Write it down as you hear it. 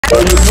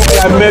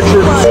I met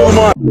you so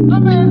much.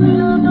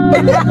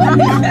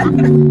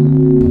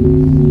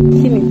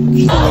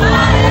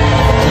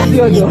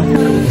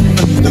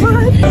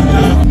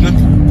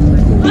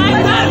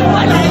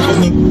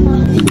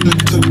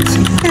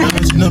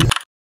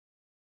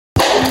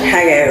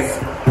 Hi guys,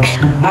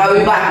 I'll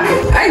be back.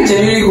 I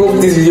genuinely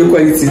hope this video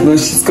quality is not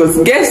shit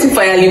because guess who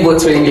finally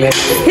bought ring light?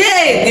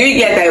 Hey, did we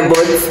get I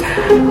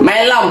bought?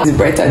 My lamp is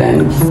brighter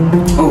than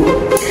oh.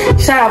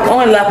 Shut up,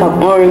 on lap up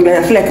on ring light.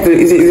 I feel like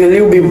it's a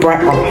little bit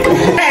brighter.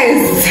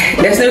 Guys,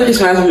 there's no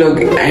Christmas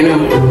vlog. I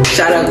know.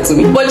 Shout out to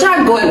me. But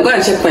try go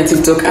and check my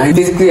TikTok and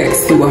basically like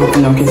see what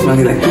happened on Christmas.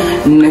 Like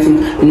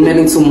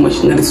nothing too much,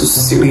 nothing too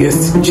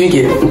serious. Do you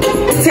get it? Okay.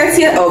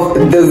 30th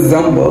of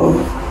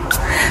December.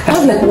 That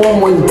was like 1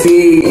 more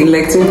day in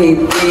like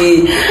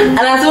 2023, and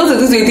I was supposed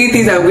to do 23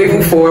 things I'm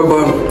grateful for,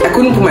 but I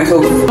couldn't bring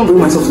myself to do it.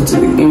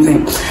 You know what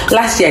I'm saying?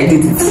 Last year I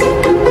did it.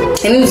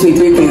 I didn't do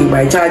 23 things, but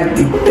I tried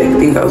the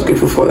things I was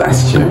grateful for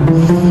last year.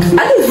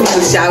 I didn't feel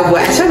the shower,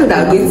 but I tried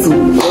that I'm going to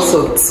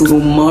Warsaw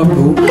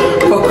tomorrow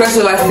for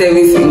crossover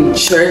service in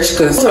church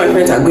because some of my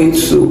friends are going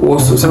to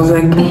Warsaw. So I was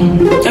like,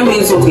 I'm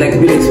really just want to like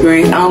be the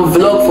experience and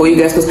vlog for you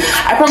guys because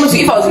I promise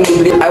you, if I was in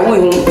the village, I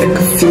won't even like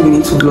feel the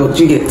need to vlog.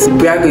 You get?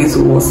 We are going to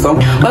Warsaw.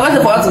 But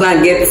first of all, to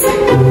now get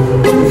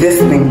this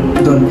thing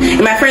done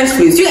in my friend's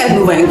place. You guys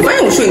know Vine.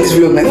 Vine will show you this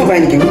vlog. Like, not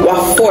Vine again. We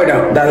have 4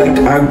 that like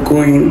are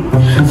going.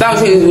 So I'm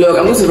showing this vlog.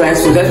 I'm going to Vine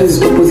Street. That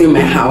is opposite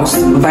my house.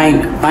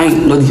 Vine,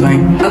 not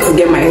Divine. Not to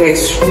get my hair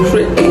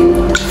straight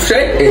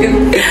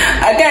in.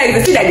 I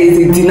guys, see that there's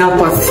a dinner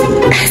party.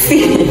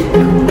 See.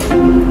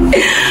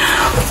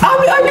 I'll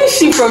be honest,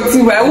 shit from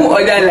tea, but I won't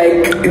order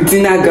like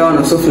dinner gown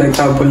or stuff like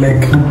that. But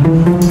like,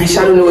 I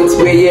don't know what to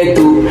wear yet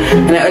though.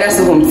 And I order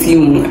stuff from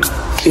Team.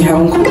 They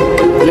haven't come.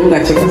 Let me go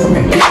check that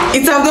somewhere.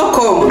 It has not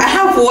come. I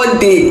have 1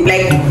 day.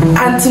 Like,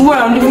 and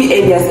tomorrow I'm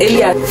leaving early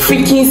as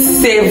freaking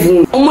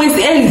 7. Almost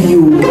early,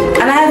 you.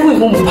 And I haven't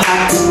even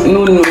packed.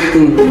 No,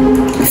 nothing.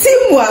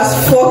 Team has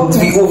fucked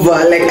me over.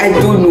 Like, I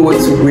don't know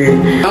what to wear.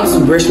 I want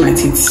to brush my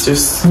teeth.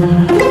 Just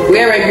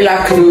wear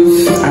regular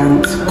clothes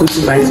and go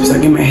to Vice because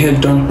I get my hair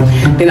done.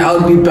 Then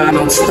I'll be back and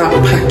I'll start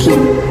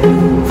packing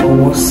for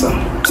Warsaw.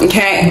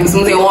 Okay,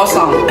 something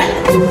Warsaw.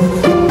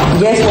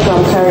 Guess what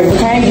I'm carrying? I'm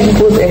carrying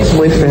people's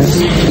ex-boyfriend.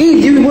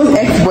 He is people's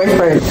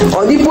ex-boyfriend.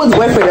 Or people's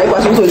boyfriend that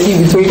was supposed to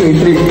leave in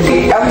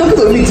 2023. I'm talking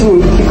to me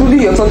too.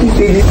 Including your talking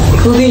stages.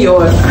 Including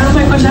yours. Oh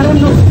my gosh, I don't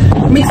know.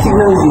 Mixed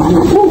signals with you.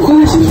 Oh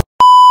gosh.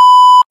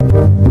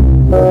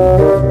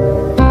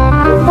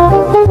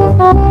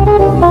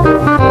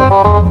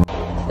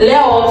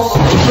 Let us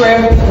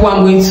prep what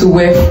I'm going to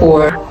wear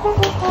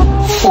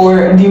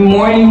for the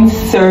morning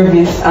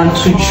service and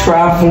to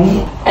travel.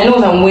 I know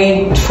what I'm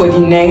wearing for the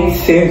night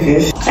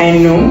service. I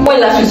know. Well,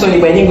 last week Sunday,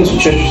 but I didn't go to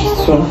church,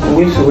 so I'm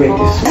going to wear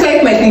this. So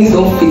if my things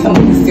don't fit, I'm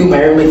going to steal my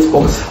roommate's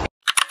box.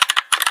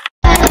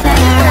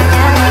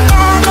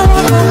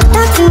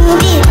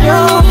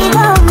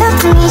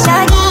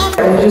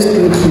 I'm just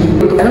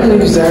thinking, I don't know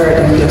if Zara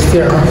and they're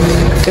still around.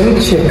 Let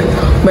me check.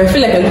 But I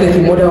feel like I look like a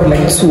mother of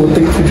like 2 or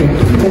 3 children.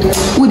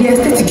 Oh, the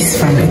aesthetic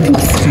is fine. I think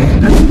it's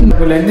fine.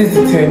 But like this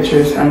is the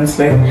dress, and it's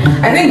like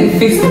I think it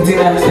fits the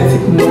dinner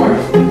aesthetic more.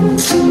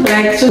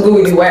 Like just go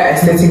with the white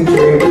aesthetic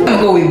dress. I'm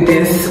gonna go with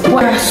this.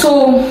 Wow. So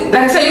like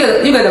I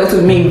said, you guys are going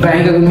to make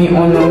buying with me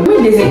on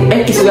when there's an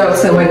episode I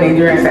was saying about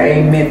Nigerians that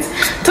I met.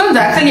 Turns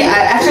out I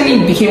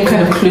actually became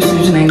kind of close to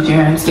those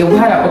Nigerians. Yeah, we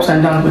had our ups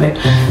and downs, but like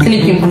actually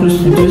became close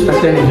to those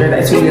particular Nigerians.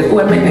 Like, so like, oh,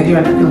 I met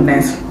Nigerians, that look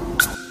nice.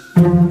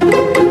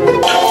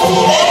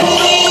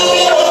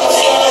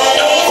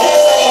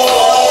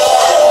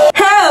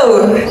 Hell,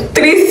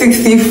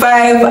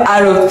 365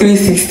 out of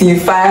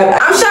 365.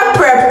 I'm sure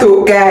prepped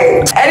though,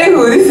 guys.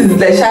 Anywho, this is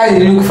the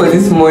shiny look for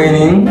this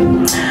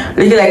morning.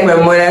 Looking like my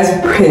mother's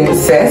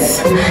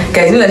princess.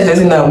 Guys, you know that she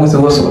doesn't know how to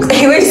Warsaw. When she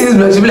sees this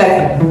vlog, she'll be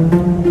like,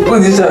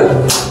 who's this one?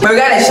 But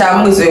regardless,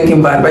 I'm going to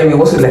came back, but it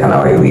was like an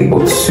hour away or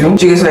 2.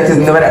 She gets like it's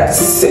never that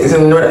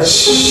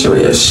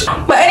serious.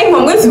 But anyway,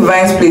 I'm going to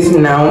Vine's place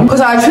now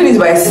because our train is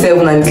by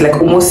 7 and it's like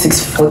almost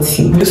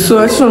 6:40. So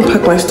I just want to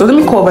pack my stuff. Let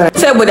me call back.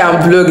 Tell everybody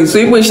I'm vlogging, so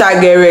people shall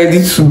get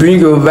ready to bring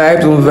your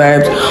vibes on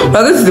vibes.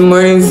 But I go to the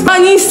morning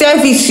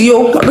service,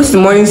 yo. I go to the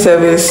morning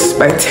service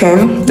by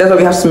 10. That's why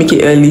we have to make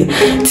it early.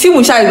 Team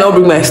will shall not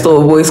bring my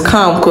stuff, but it's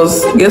calm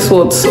because guess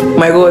what?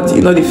 My God,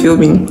 you know they feel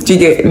me. You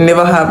get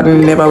never have,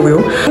 never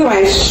will.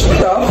 My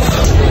stuff,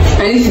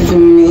 and this is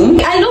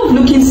me. I love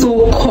looking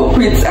so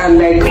corporate and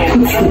like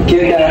put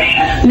together,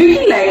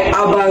 looking like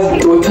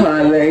Abba's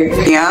daughter, like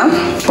yeah,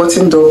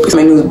 buttoned up.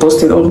 My nose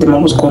busted, all of them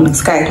almost gone.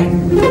 Sky.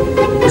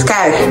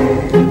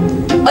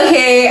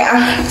 Okay,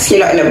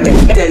 scale out of them.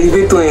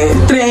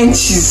 Elevator,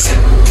 trenches,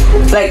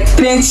 like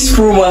trench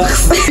Pro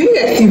Max.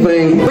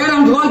 When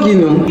I'm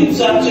vlogging,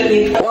 it's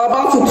actually we're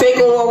about to take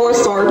over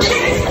Warsaw.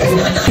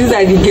 These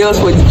are the girls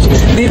for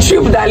the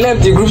trip that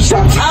left the group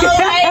chat. Oh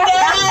my God!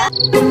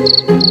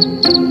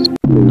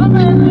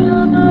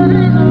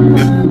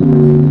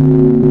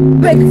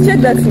 Like, check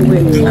that thing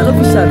when I don't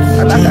be shot.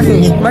 I'm not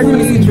asking. Imagine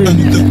me see train.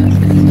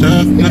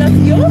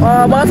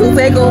 I'm about to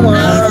take over.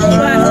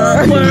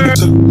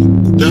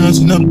 No?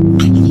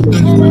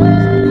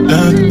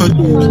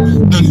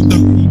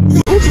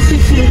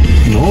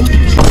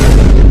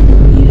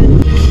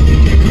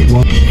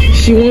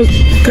 She wants...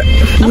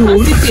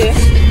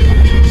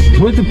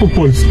 Давайте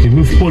по-польски,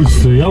 ми в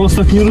Польsce. Я вас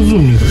так не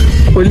розумію.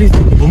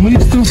 Бо ми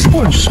їздимо в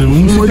Польщі, ви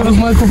не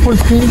розумієте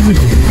по-польському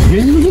язику.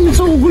 Я не розумію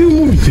цього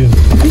гуймурті.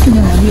 Oh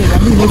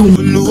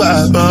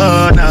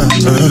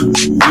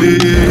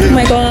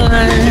my god.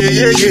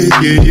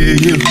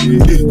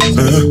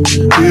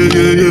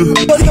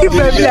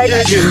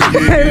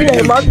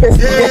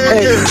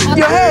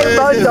 Your hair is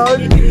all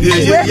done.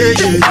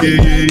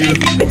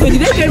 Did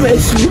they get my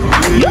shoe?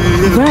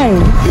 Right.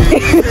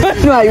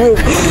 No, I will.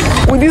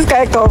 With this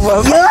guy cover.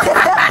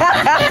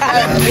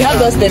 We have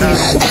those things.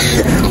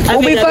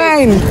 We'll be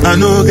fine. I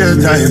know get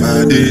time, I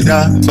did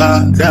that.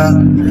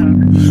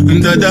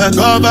 That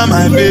cover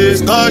my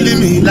face, calling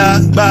me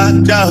like bad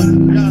down.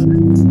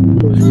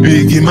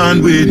 Biggie man,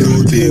 we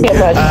don't take that.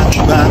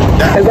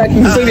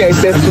 Exactly. So they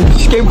accept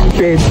she came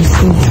prepared to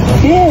see.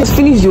 Yes,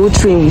 finish your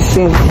train with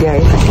same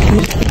guys.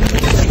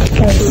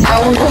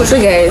 So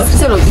guys,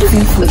 instead of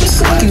eating food,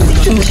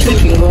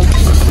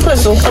 I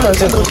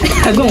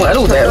don't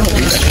know that.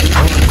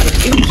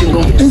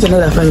 It's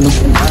another final.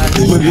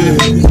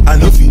 I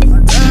know feel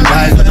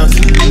like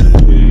nothing.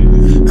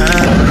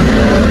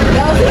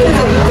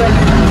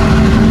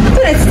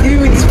 Let's give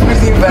me this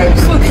prison vibe.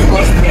 So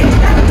disgusting.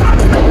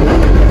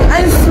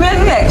 And it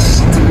smells like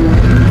shit.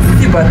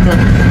 See button.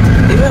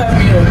 You don't have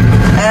me.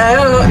 I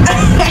don't know.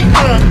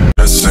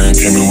 That same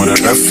came in with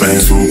an F-fan.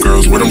 Two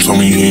girls with him told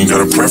me he ain't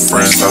got a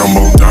preference. I don't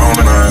both down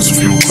and I asked a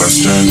few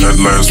questions. Met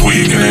last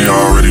week and they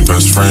already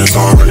best friends.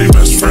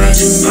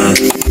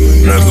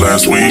 Met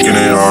last week and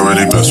they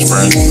already best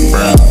friends.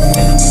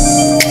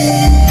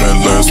 Met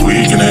last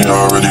week and they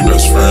already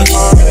best friends.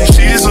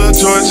 She's a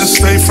Georgia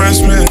State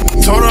freshman.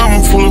 Told her I'ma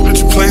pull up at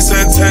your place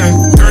at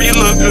 10. Girl, you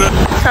look good.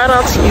 Shout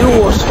out to you,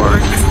 Warsaw.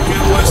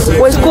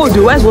 Where's cold?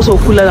 Why is Warsaw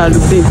cooler than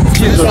Lupe?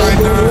 Jesus. I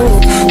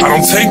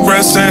don't take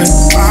breaths in.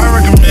 I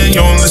recommend you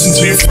don't listen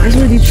to your friends. So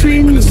the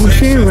train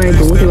ride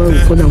or whatever we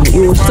call them, it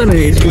was still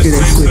unexpected as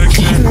well.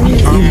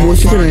 It was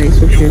still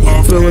unexpected.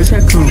 So it was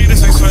how come?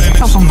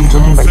 How come you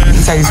don't know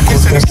inside this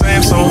course?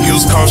 So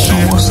use caution.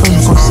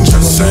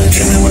 Just saying,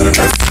 came in with a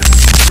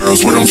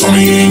girls with him told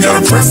me he ain't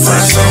got a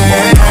preference. I don't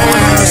want to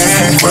ask a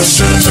few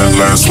questions. That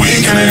last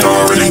week and they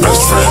already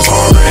best friends.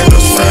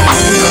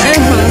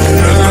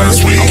 That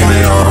last week and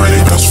they already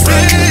best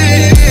friends.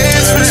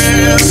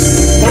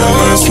 That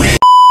last week.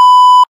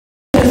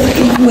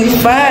 We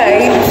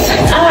fight,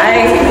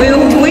 I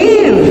will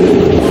win.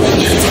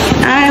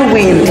 I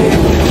win,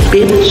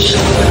 bitch.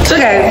 So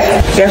guys,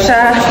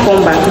 Yasha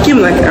come back. We came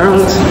like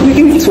around, we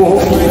came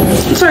 12.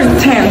 Sorry,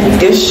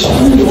 10-ish.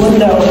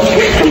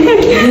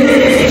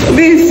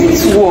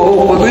 This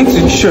 12, we're going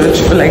to church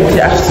for like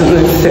the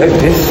afternoon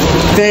service.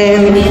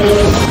 Then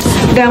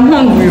I'm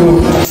hungry.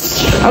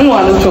 I'm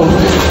not on the show.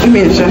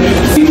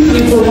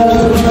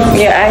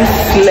 Yeah, I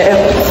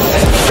slept.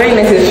 Very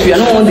necessary. I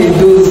don't want to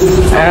do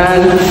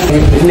around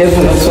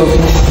 11 or so.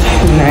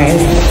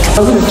 Nice.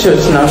 I'll go to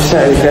church now,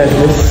 sorry,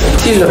 regardless.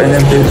 See you in a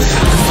bit.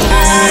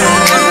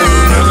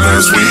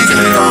 Last week and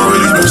they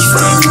already best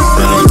friends.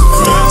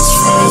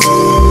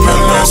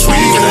 Last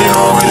week and they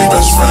already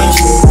best friends.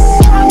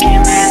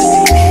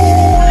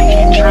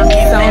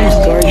 Sounds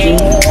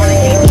gorgeous.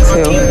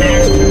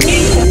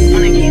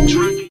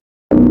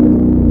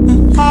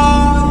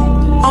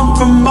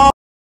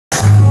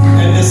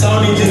 And the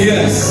sound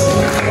engineers.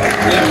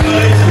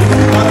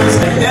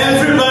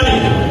 Everybody.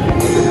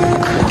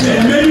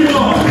 And many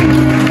more.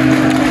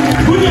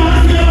 Put your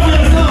hands together for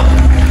yourself.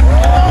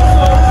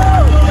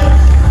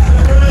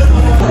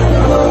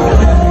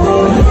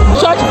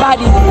 Church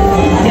body.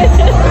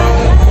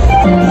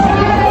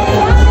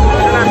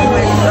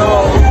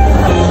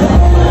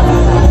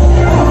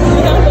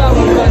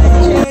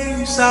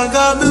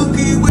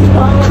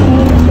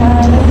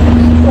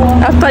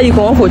 After you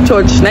come for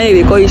church, now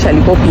they call you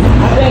Shally Poppy.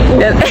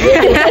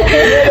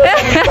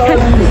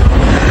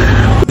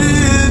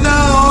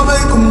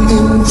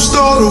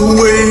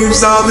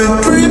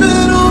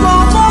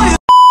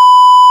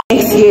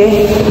 Next year,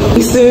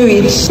 it's so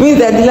rich. Means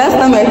that the last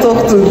time I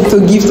talked to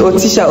Gift or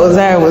Tisha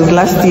Ozara was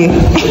last year.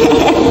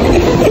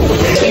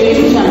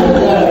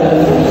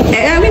 I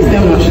miss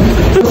them much.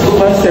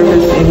 Over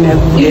service in them.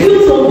 You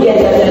feel so weird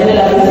that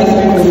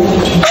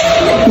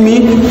me? You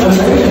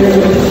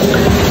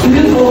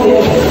feel so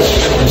weird.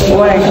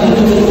 Why?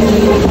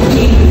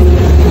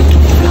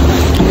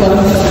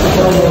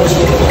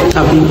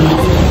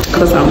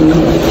 Because I'm not.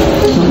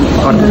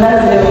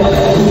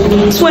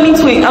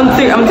 2020, I'm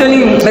telling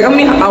you, like how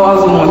many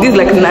hours more? This is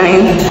like 9,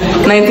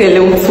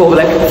 11, 12,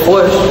 like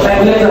 4.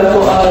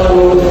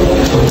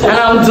 And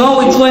I'm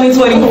done with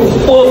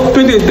 2024,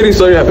 23,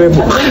 sorry, I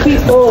remember.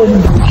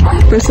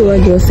 First of all,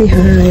 girl, say hi.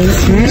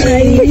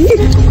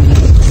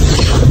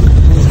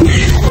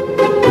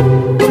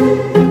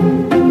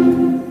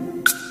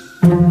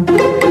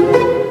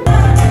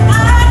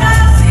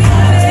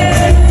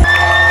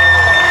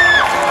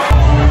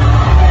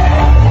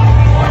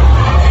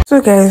 So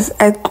guys,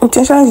 I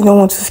intentionally did not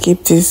want to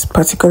skip this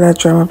particular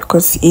drama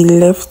because it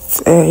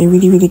left a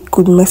really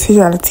good message.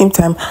 At the same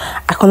time,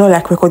 I cannot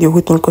like record the whole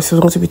thing because it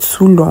was going to be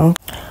too long.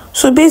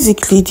 So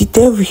basically, the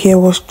devil here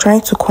was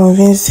trying to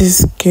convince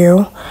this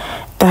girl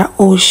that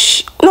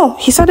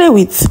he started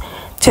with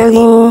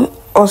telling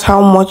us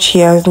how much he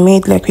has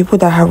made, like people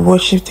that have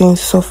worshipped him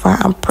suffer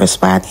and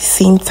prosper at the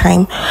same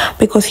time,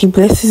 because he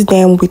blesses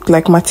them with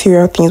like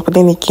material things, but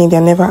then again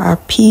they're never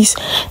at peace,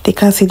 they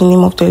can't say the name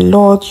of the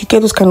Lord. You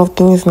get those kind of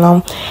things.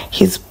 Now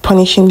he's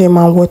punishing them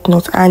and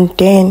whatnot. And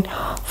then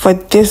for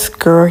this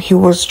girl, he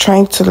was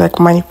trying to like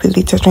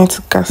manipulate her, trying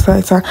to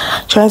gaslight her,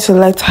 trying to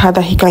lie to her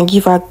that he can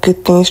give her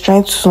good things,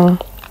 trying to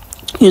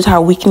use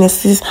her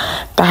weaknesses,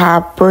 that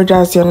her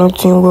brothers, they're not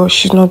doing well,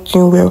 she's not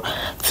doing well,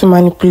 to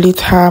manipulate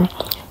her.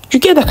 You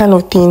get that kind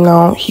of thing.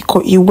 Now he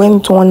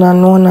went on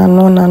and on and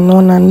on and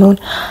on and on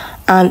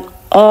and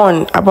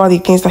on about the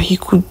things that he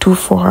could do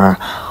for her,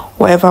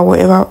 whatever.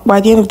 But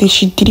at the end of the day,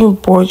 she didn't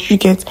budge. You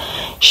get,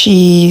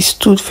 she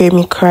stood firm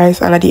in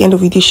Christ, and at the end of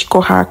the day, she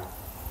got her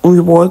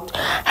reward,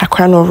 her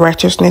crown of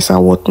righteousness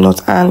and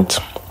whatnot. And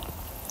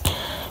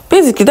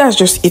basically, that's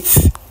just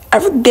it.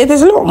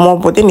 There's a lot more,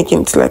 but then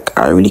again, it's like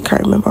I really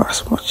can't remember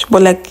as much.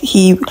 But like,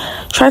 he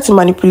tried to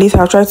manipulate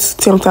her, tried to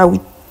tempt her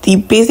with the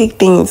basic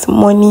things,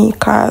 money,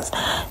 cars,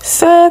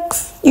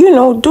 sex,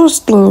 those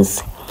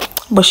things,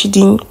 but she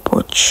didn't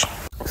budge.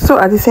 So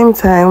at the same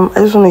time, I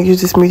just want to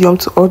use this medium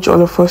to urge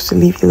all of us to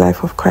live the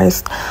life of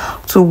Christ,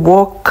 to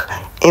walk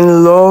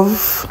in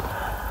love,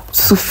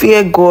 to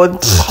fear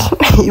God,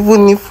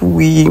 even if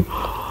we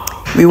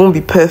won't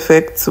be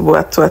perfect,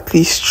 but to at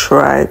least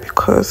try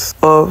because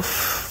of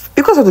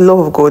the love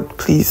of God.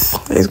 Please,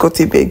 let's go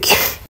to beg.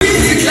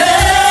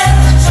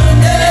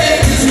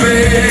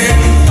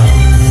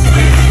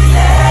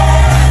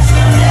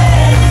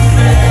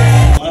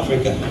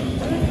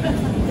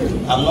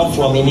 I'm not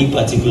from any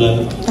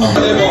particular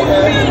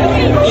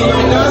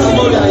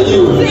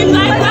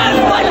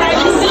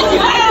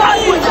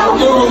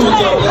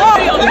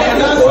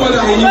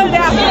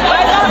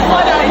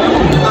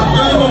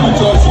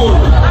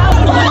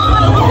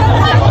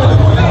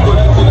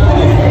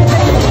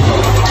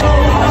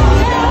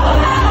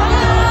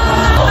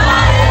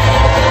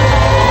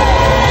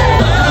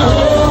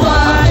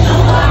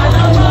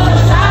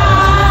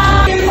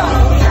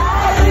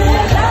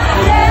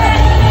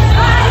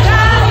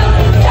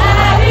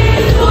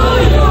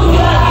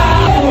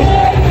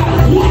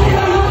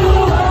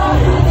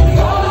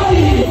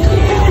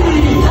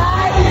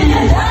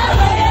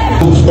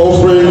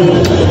offering.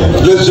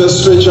 Let's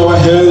just stretch our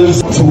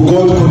hands for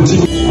God to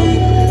continue.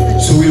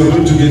 So we are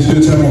going to get to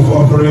the time of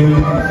offering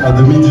at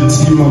the media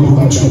team of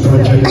couldnt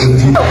project.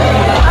 Shout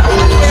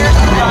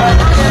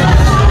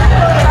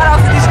out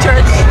to this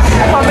church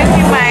for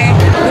making the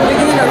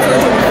beginning of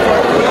 2024.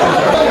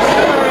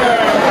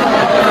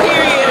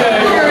 Period.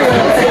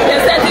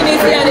 They're setting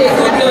it here on a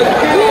good note.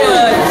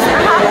 Period.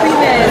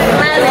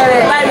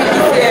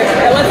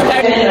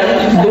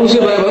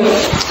 Happiness.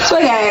 So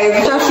guys,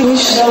 that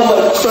finished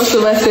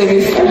crossover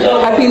service.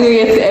 Happy New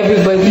Year to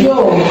everybody.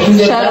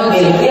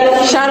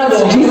 Shout out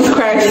to Jesus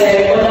Christ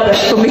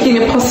for making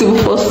it possible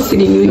for us to see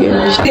the New Year.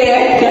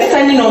 They're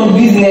signing on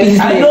business.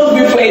 I don't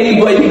agree for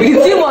anybody. The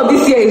theme of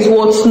this year is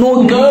what?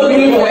 No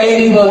agree for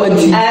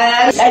anybody. I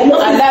know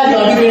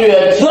that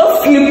period.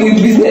 Don't sleep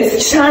with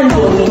business. Shine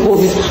on the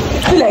office.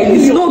 I feel like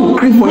this is no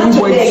agree for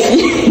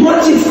anybody.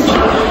 Much is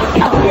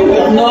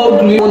no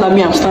agree. One of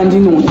me I'm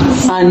standing on.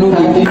 I know the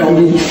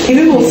agree. If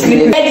people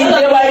sleep,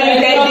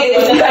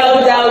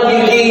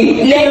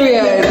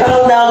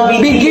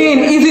 begin.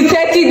 Is it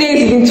 30 days?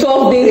 Is it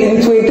 12 days?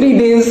 Is it 23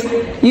 days?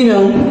 Yeah.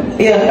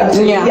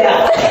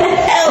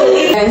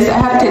 Guys, I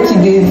have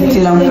 30 days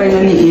till I'm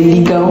finally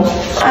illegal.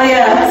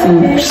 Yeah.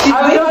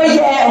 I'm not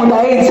yet on the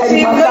age.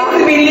 She's going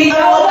to be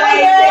legal by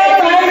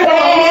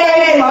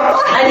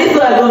and this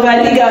one over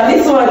legal.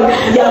 This one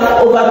you have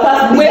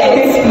overpassed.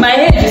 Wait, my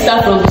age is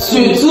start from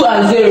 2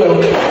 and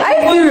 0. I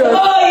serious?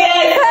 Oh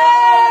yes.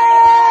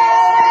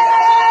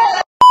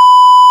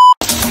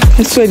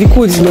 I swear the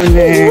cold is not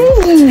there.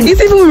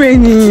 It's even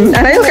raining,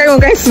 and I don't carry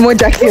one kind of small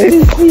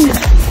jacket.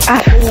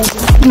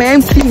 My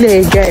empty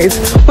leg, guys.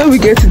 When we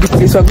get to the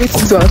place, we're going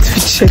to do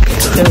outfit check.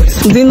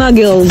 Dinner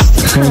girls,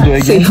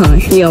 say hi.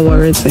 Yeah, we're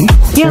ready.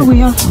 Yeah,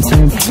 we are.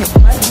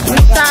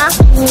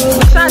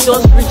 Sha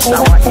just reached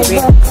our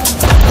area.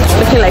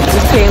 Looking like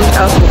 10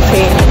 out of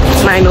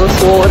 10. Minus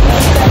what?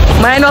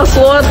 Minus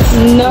what?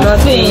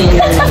 Nothing.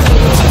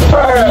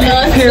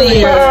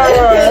 Nothing.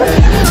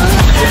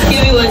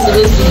 Give me what's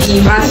supposed to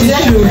give.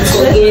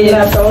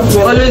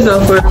 Always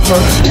on forever.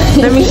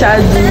 Let me show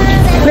you.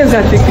 Let's go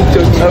take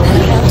pictures.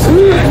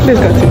 Let's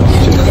go take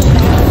pictures.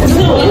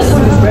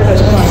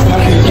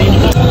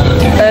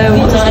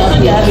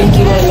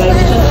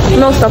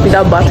 No, stop with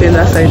that battle in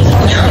that side.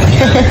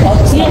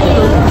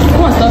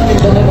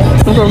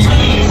 No problem.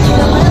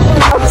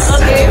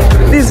 Okay.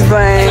 This is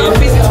fine.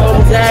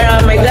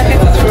 Zara, my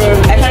jacket is from,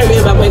 I can't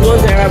remember, but it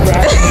was Zara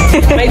brand.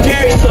 My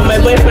jewelry is from my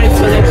boyfriend's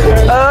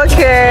collection.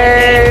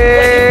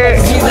 Okay.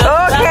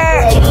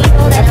 Okay.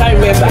 I can't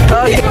remember.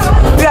 Okay.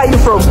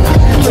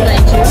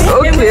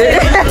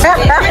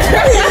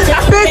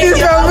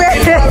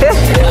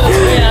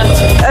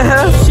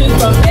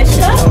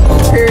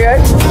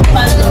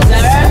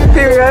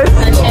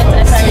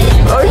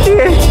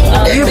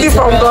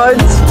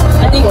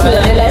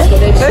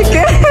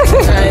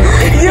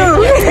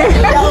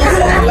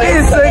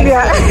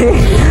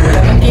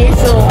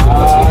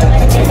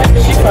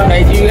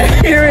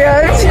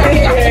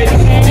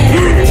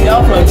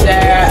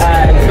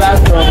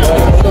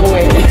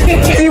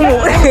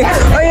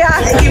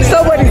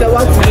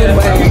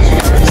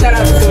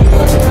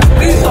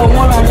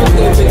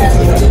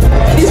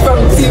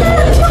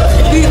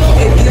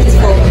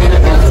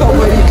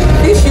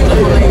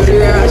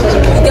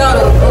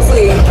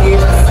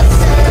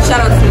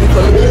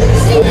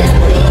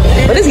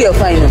 But this girl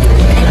fine.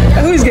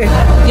 Who is gay?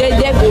 Yeah,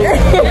 devil.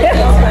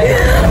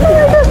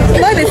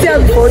 Now they see her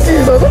before,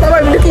 Jesus. What am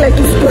I looking like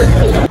this?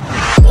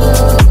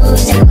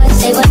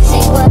 Say what,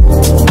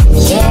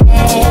 yeah.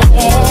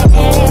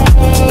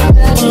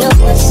 You know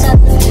what's up.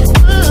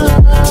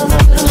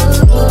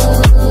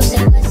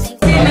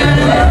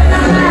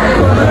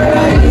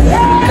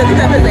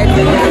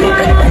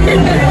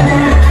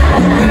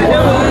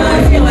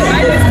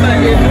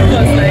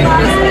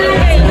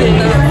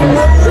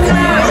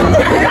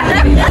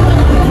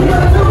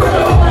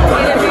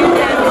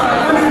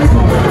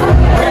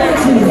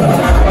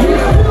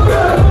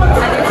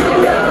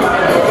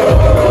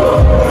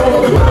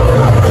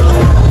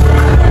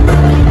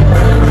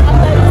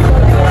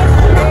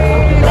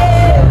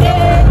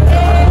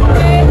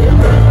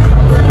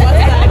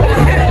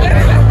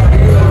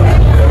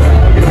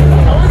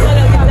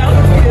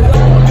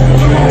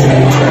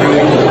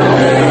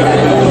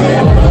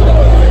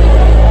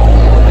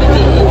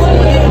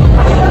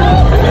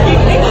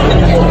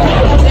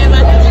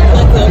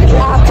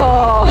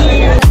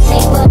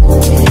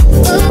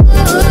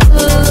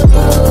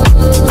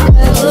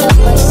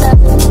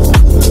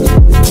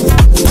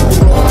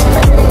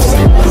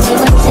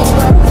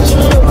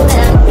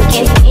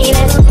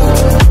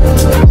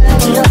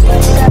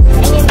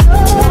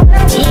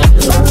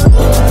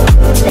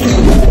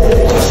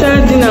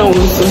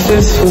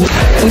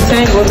 We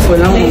thank God for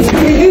that one.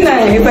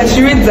 If I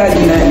should read that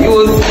dinner, it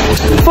was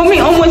for me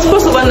almost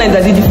close over 9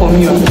 that did it for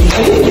me.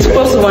 It's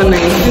close over 9.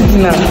 This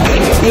dinner,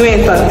 you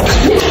went back.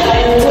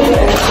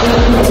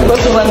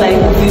 Close over 9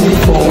 did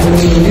it for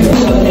me.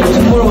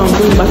 Tomorrow I'm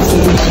going back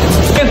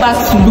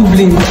to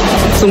Dublin.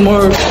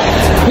 Tomorrow.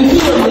 Please,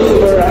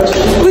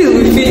 we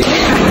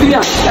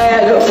feel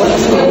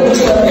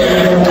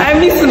I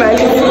miss my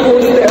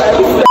little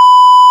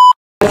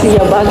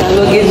your bag and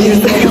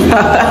luggage.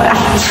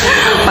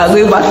 I'm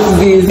going back to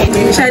this.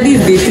 Shadi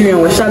is dating me and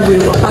we're going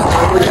back.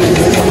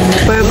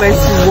 Bye bye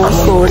to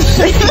Warsaw.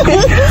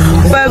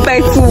 Bye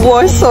bye to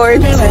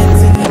Warsaw.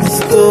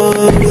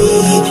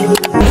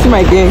 See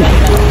my gang.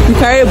 You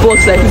carry a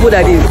box like people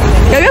that is.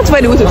 You have to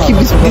find a way to keep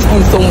this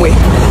thing somewhere.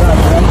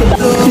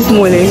 This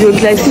morning, you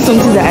like see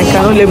something that I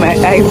cannot let my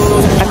eyes.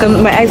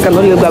 My eyes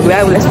cannot look at, but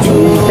I will let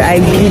you that I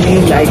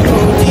really like.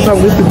 So I'm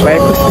going to buy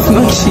because it's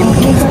not cheap.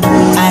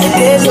 I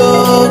get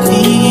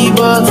lonely,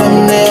 but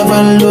I'm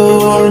never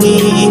lonely.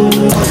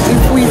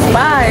 If we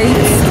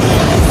fight,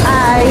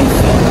 I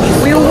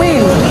will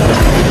win.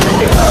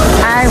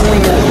 I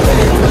win.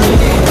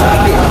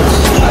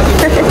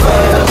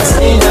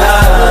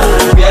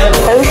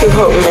 I look at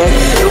hot mess.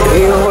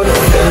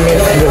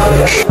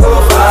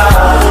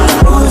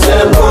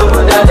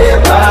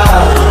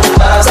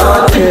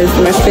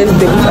 My first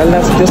day with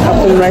Allah just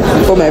happened right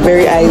before my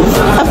very eyes.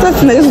 After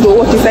I just go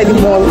walk inside the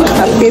mall,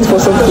 I paid for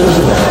something.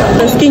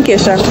 The skincare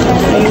shop,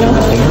 you know.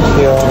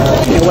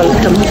 You're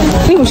welcome.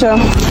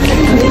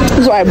 This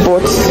is what I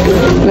bought.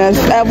 Now,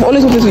 I've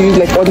always wanted to use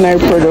like ordinary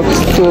products,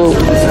 so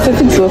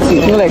something salty,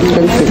 not like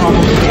expensive.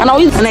 And I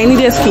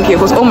needed skincare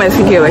because all my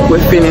skincare like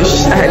were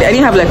finished. I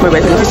didn't have like my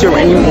vitamin C serum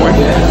anymore.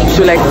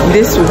 So like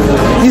this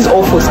is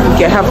all for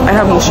skincare. I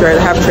have moisturizer,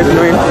 I have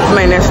tretinoin,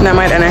 my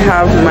niacinamide, and I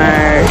have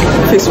my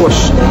face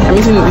wash. I'm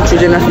using the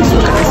Neutrogena face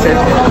wash, like I said.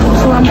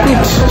 So I'm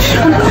good.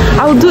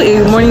 I'll do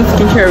a morning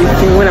skincare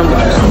routine when I'm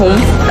home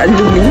at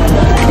Dublin.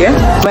 Yeah.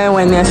 Buy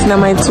one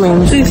niacinamide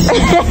twins.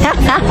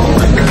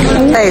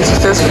 That is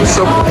successful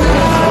shop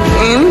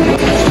in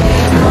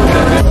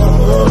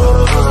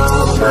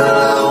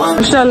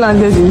Shall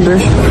landed in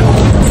Bush.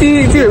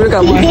 See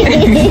Rebecca man.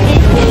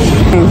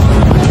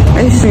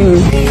 I see.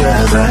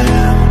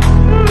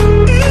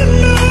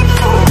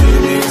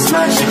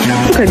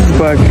 Look at this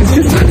bag. It's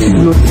just such a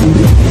naughty.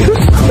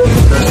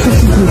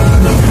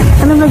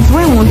 And I'm like, do I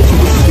want it?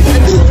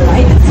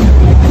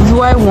 Do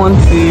I want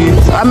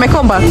it? I may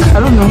come back. I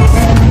don't know.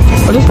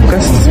 I'll just look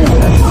at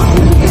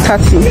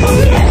it.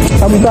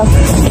 I'll be back.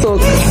 So,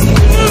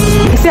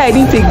 you see, I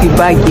didn't take the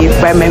bag yet,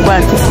 but I might go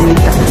and take it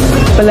later.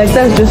 But like,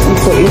 that's just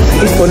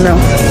it for now.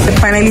 I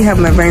finally have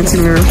my vanity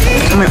mirror,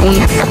 my own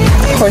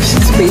hush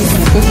space.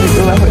 It's supposed to be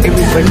over for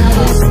everybody.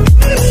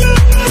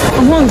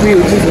 I'm hungry,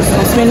 Jesus.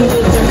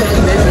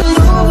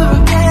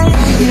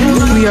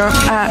 We are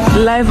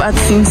live at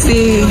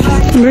Sensei.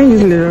 I'm wearing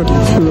this little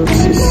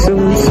clothes. It's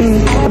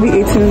 17. I'll be 18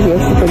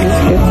 years for this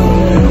year.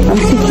 I'm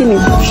picking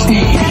it.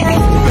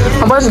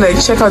 I'm about to like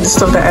check out the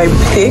stuff that I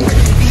picked.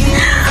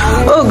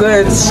 Oh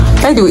god.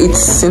 By the way, it's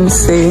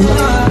Sensei.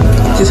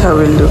 This is how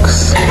it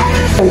looks.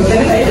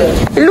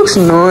 It looks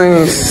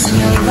nice.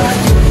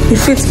 It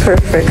fits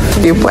perfect.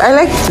 But I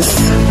like this.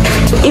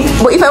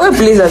 But if I wear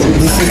blazers with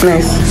this, it's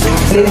nice.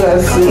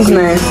 Blazers. It's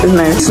nice. It's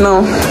nice.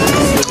 No.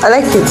 I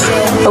like it.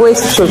 I wear it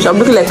to church. I'm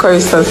looking like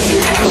choristers.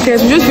 Okay,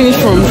 so we just finished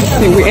from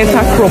we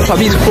enter crop.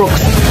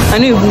 Crocs. I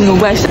don't even know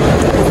why.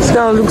 This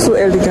girl looks so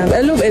elegant.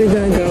 I love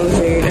elegant girls.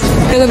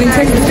 I've been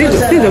texting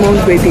since the mom's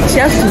birthday. She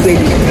has 2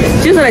 birthdays.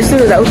 She just like, she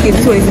told us that, okay,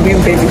 this one is to be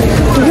in birthday.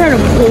 So we're trying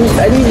to post,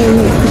 I didn't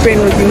even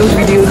prepare notes,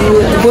 videos,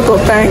 both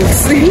of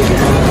thanks.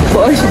 But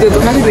all she did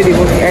was happy birthday,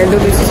 mommy. I love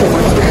you so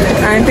much.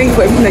 And thank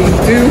you for everything that you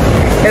do.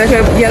 And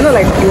like, you're not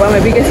like, you are my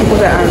biggest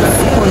supporter and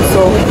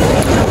sponsor.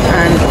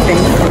 And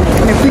thank you.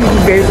 And I feel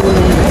very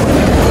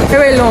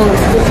very long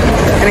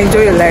and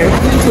enjoy your life.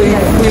 So you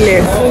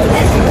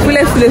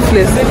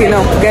fullest. Okay,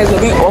 now guys,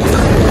 we're going up.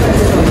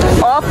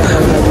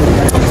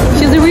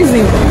 She's the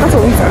reason. That's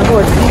what we thank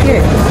God.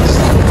 Yeah.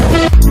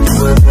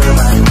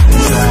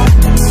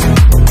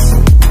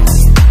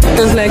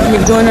 There's like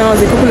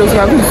McDonald's, a couple of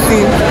I've been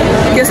seeing.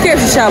 You're scared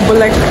to shop, but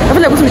like I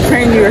feel like we're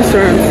trying new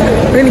restaurants.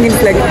 Then again,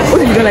 it's like,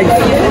 what if you don't like?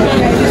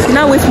 You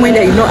now waste money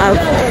that you don't have.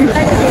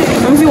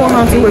 I'm seeing one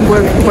house but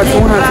one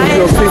house to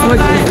job, so it's not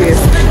the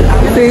easiest.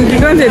 So if you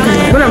don't get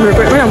it, when I'm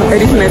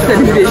editing, I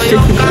said this is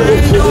shaking.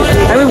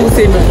 I will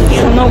say no.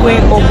 I'm not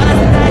going up.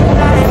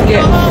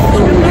 Yeah.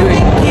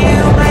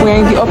 We're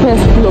in the upper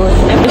floor.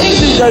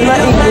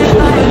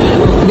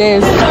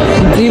 There's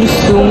dim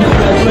sum,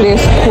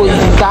 there's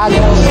kozak.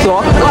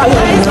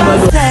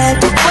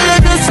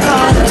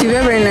 It's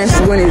very nice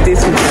to go on a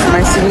date with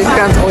my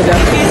significant other.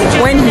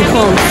 When he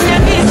comes,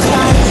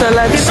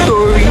 salad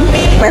story.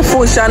 My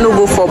phone shall not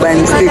go for by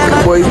mistake,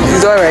 but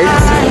it's alright.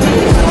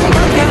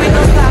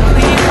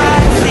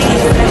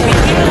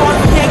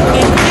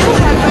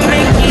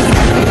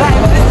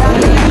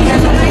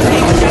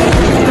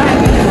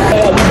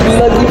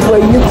 For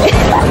you.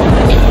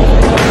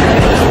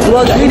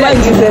 Well, it's not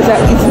easy.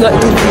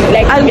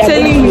 Like, I'm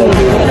telling you,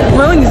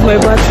 my own is my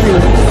battery.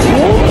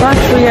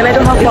 Battery, and I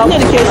don't have power.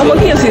 I'm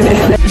okay with it.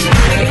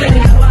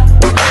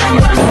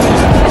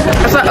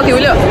 So, okay, we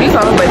leave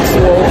our by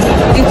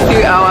 12. It's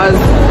 3 hours.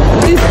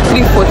 This is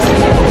 3:40.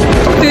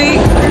 3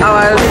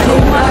 hours.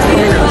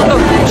 No,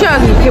 3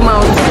 hours we came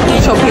out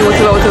shopping,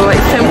 whatever.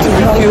 It's time to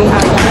review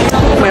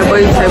my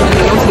body's type. I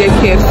want to get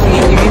KFC.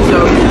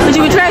 We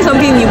should be trying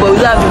something new, but we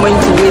don't have the money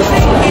to waste.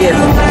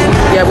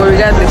 Yeah, but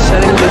regardless,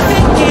 shall we just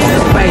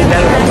find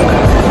that?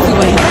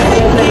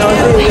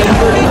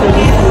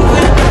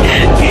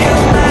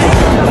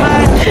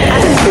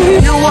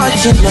 You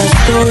watching my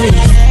story.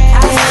 I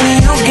see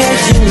you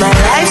getting my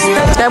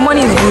lifestyle. That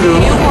money is good,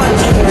 though.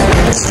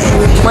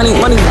 Money is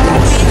good.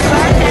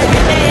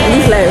 In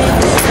this life,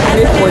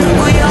 make money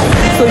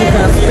so you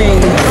can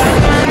spend.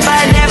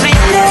 But every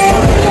day,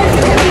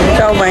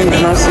 That mind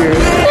is not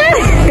serious.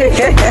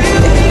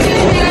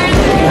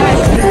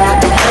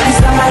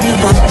 somebody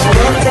don't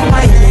take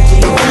my energy.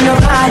 No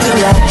matter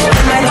what,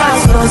 my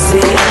boss don't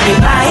say.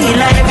 I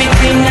like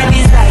everything I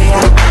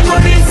desire.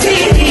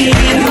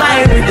 My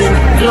rhythm,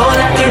 flow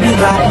like a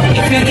river.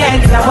 If you get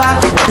the walk,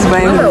 It's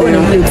buying the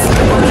own place.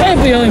 Why you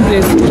put your own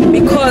place?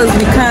 Because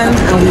we can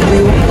and we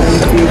will.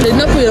 There's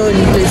not put your own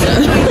place.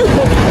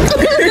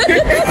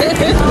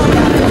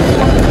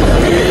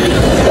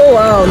 Oh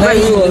wow, now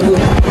you will go.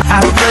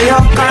 after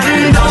your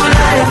condom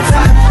life,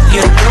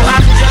 you know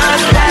I'm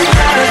just like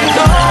that.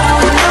 No,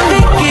 don't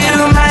be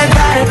kill my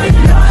vibe.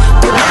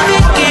 Don't be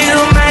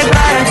kill my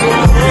vibe.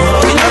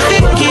 You know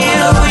be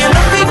kill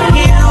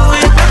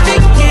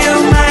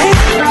my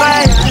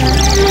vibe.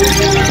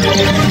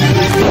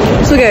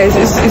 So guys,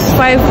 it's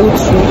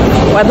 5:02.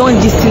 We're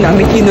done gisting and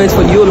making noise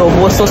for the whole of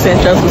Warsaw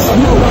Central to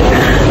sleep.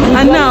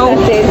 And now,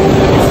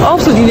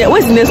 also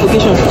where's the next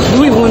location? Do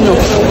we even know?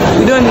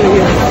 We don't know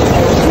yet.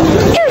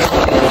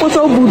 What's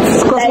up,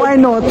 boots? Cause why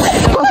not?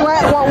 Cause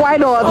why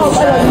not?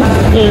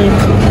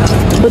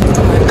 But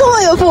come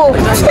on your phone.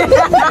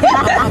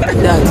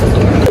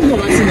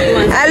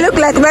 I look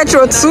like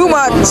Metro too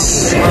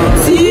much.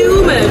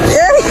 Too much.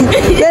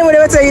 Then we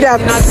never tell you that.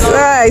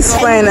 Ah, it's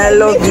fine. I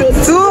love you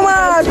too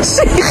much.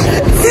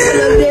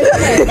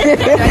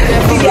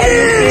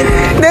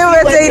 They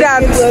will tell you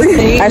that.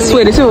 I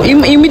swear. So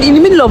in the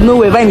middle of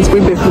nowhere, Vine is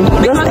spraying perfume.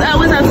 Because I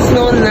always have to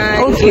smell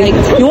nice. Okay.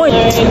 Like, You want?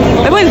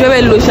 Everyone is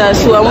very low,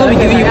 so I won't be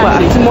giving you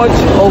too much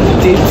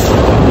updates.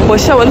 But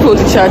sure, when people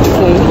to charge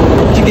phone,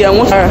 today I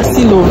want to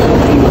see love.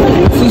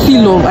 See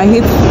love. I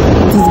hate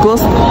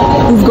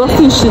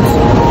disgusting shit.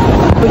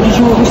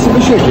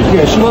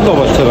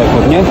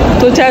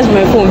 To charge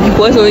my phone,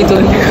 because already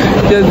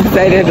just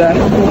decided that.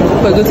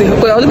 Because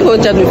I was looking for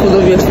to charge my phone,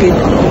 obviously.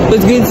 But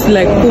it's going to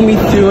like pull me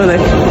through and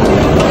like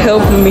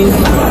help me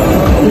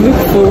look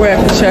for where I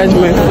can charge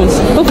my phone.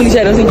 Hopefully,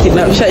 Sha doesn't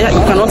kidnap. Sha, you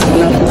cannot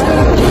kidnap.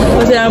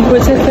 But I'm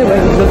protected by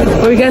the doctor.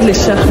 But regardless,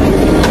 Sha.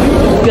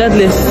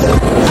 Regardless.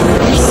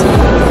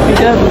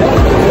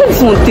 What's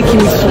someone taking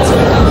me to?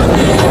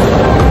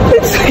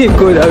 Let's say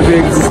God, I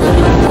beg.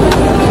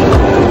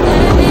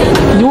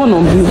 You want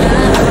on blue?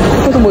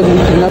 Somebody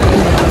will kidnap you.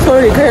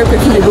 Sorry, can't help it.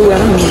 They go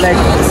and like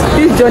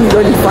this journey is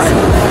only fun.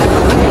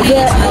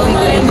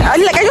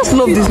 I just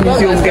love this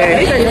museum,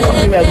 guys.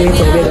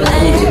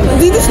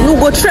 This no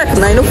go trek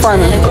now, no fun.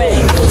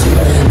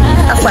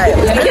 That's fine.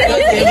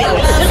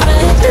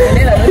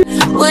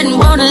 Wouldn't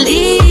wanna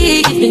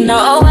leave, you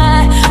know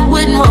why?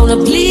 Wouldn't wanna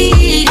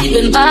bleed,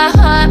 even my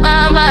heart,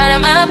 my mind,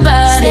 and my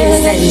body.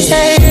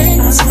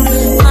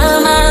 My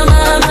mind,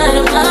 my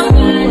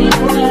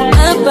body.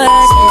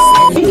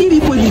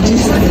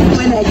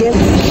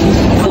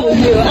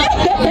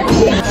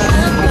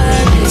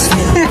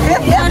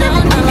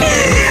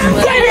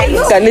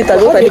 escalator.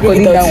 What are they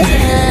calling that one?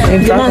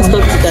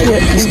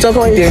 Stop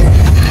there.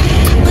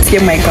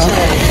 Get my car.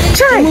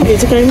 Try. You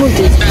can remove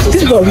this. This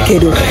is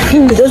wicked though.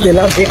 Just the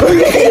laugh.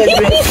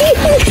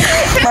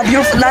 My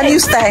beautiful, now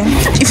news time.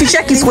 If you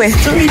check his way,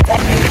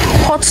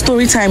 hot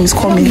story time is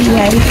coming.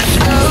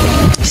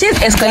 She's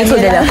escalator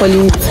that they're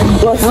calling it.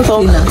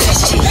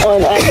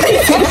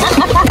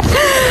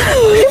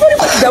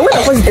 The way I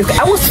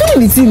was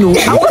feeling it, you know.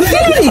 I was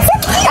feeling it.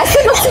 I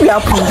said not to be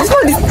happy. It's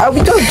not this. I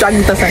will just drag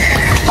it aside.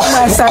 Move.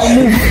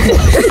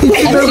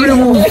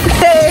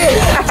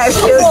 I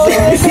feel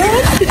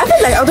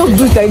like I'll just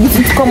do it like this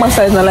to come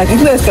outside and like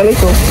it's not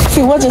escalator.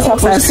 See what just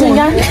happened? See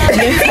her.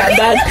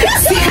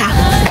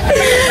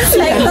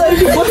 Like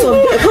both of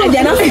them.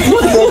 They're not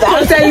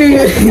I'm telling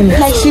you.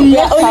 Like she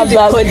left her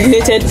bag.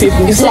 Coordinated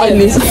people. It's like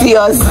see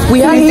us. We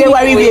have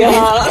January baby. I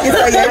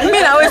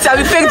mean I went to have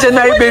a fake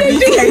January baby.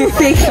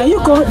 Can you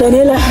call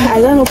Daniela?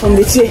 I ran up from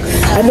the chair.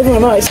 I never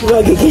remember I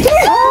spoke again.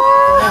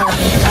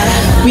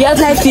 We had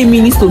like 10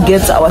 minutes to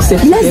get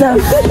ourselves. Less than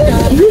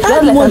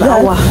like an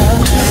hour.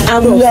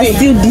 And we are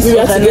still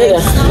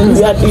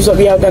disorganized. We should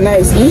be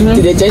organized.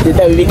 Did they change the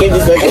time? We became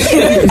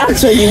disorganized.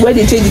 Actually, when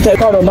they change the time,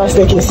 call on my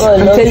staircase.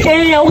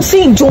 I was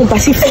seeing jump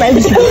as if 5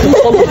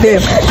 people up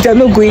them. They're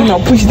not going now.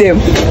 Push them.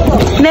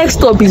 Next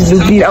stop is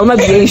Lubin. I will not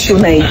be getting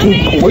shown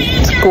again.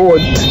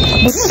 God.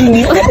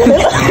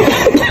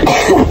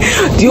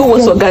 Do you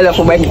want to gather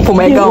for my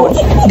gown?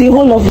 The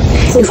whole of it.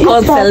 It's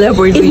called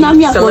celebrity.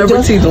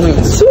 Celebrity doing.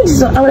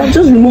 I would have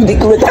just removed the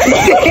clothes.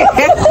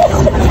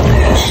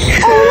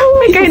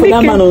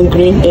 That man on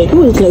green hair,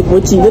 who is like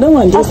watching? The other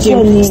one just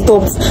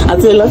stopped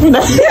after laughing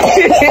at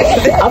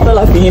after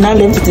laughing, he now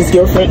left with his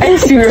girlfriend. Are you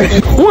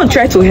serious? One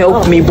tried to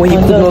help me, but he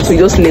could not, so he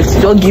just left.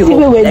 Just give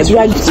up.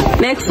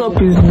 Next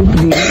up is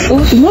Brooklyn. Oh,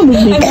 it's not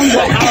Brooklyn.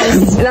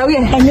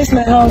 I miss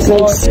my house.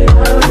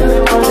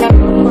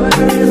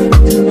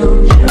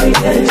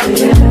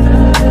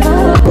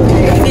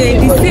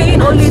 Yeah, the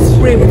saying always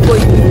pray before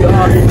you leave your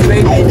house.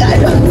 Very good.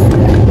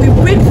 We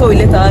prayed for a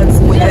letter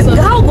and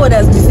how God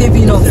has been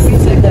saving us.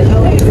 By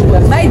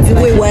the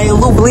way, we're in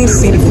Lublin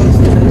City.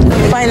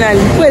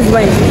 Finally, where's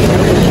mine?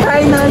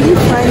 Finally.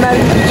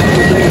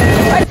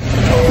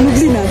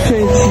 Lublin and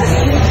French.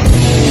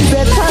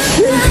 Better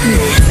French.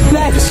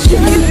 Like, it's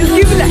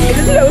giving like,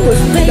 it's like we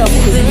was playing up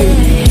for the game.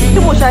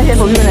 Too much I hear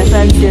from you and I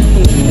started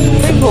getting.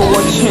 Thank you for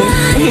watching.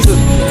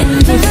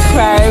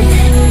 Subscribe,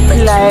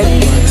 like.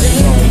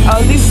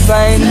 I'll leave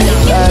Brian link in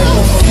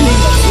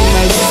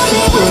my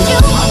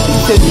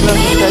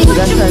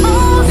description.